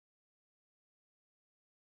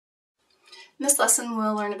In this lesson,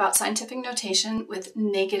 we'll learn about scientific notation with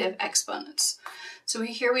negative exponents. So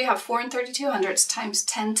here we have 4 3200 times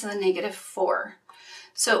 10 to the negative 4.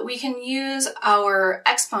 So we can use our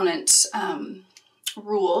exponent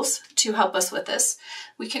rules to help us with this.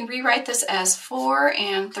 We can rewrite this as 4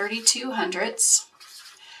 3200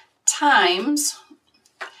 times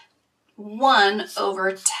 1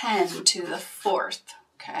 over 10 to the 4th,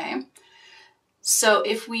 okay? So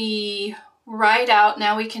if we write out,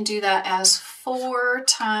 now we can do that as 4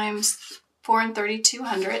 times 4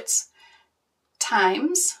 3200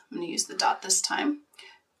 times, I'm going to use the dot this time,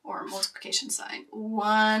 or multiplication sign,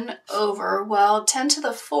 1 over, well, 10 to the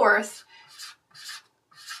 4th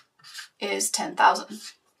is 10,000,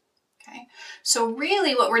 okay? So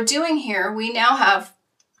really what we're doing here, we now have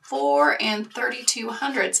 4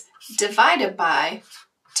 3200 divided by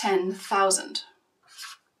 10,000.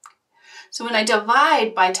 So when I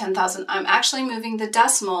divide by 10,000, I'm actually moving the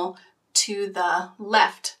decimal to the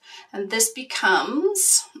left. And this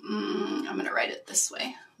becomes, I'm going to write it this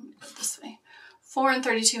way. Put it this way. 4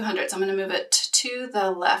 3200. I'm going to move it to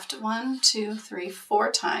the left 1, 2, 3,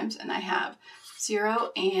 4 times. And I have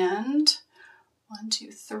 0 and 1,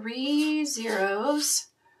 2, 3 zeros,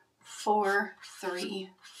 4, 3,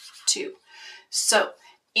 2. So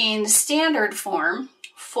in standard form,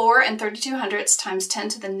 4 3200 times 10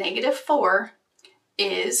 to the negative 4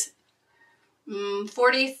 is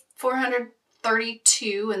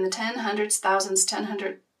 432 in the 10 hundreds, thousands, 10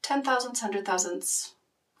 thousands, 100 thousands,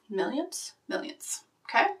 millions,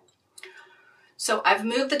 okay? So I've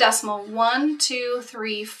moved the decimal 1, 2,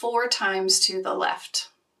 3, 4 times to the left,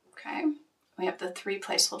 okay? We have the 3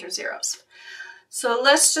 placeholder zeros. So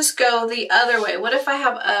let's just go the other way. What if I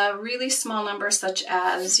have a really small number such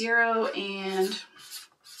as 0 and,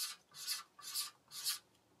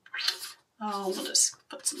 we'll just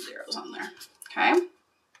put some zeros on there, okay?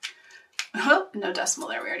 Oh, no decimal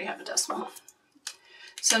there, we already have a decimal.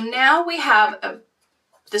 So now we have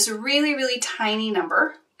this really, really tiny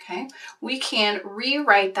number, okay? We can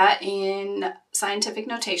rewrite that in scientific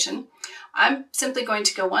notation. I'm simply going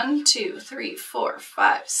to go 1, 2, 3, 4,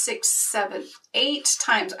 5, 6, 7, 8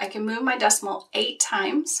 times. I can move my decimal 8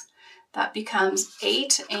 times. That becomes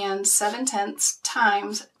 8 7/10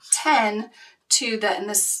 times 10 to the, and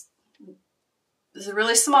this is a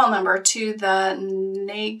really small number, to the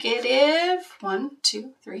negative 1,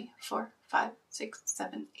 2, 3, 4, 5, 6,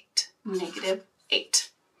 7, 8, negative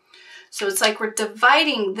 8. So it's like we're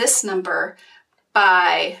dividing this number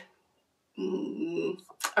by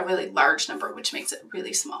a really large number, which makes it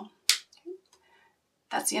really small.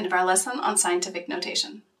 That's the end of our lesson on scientific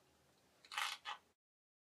notation.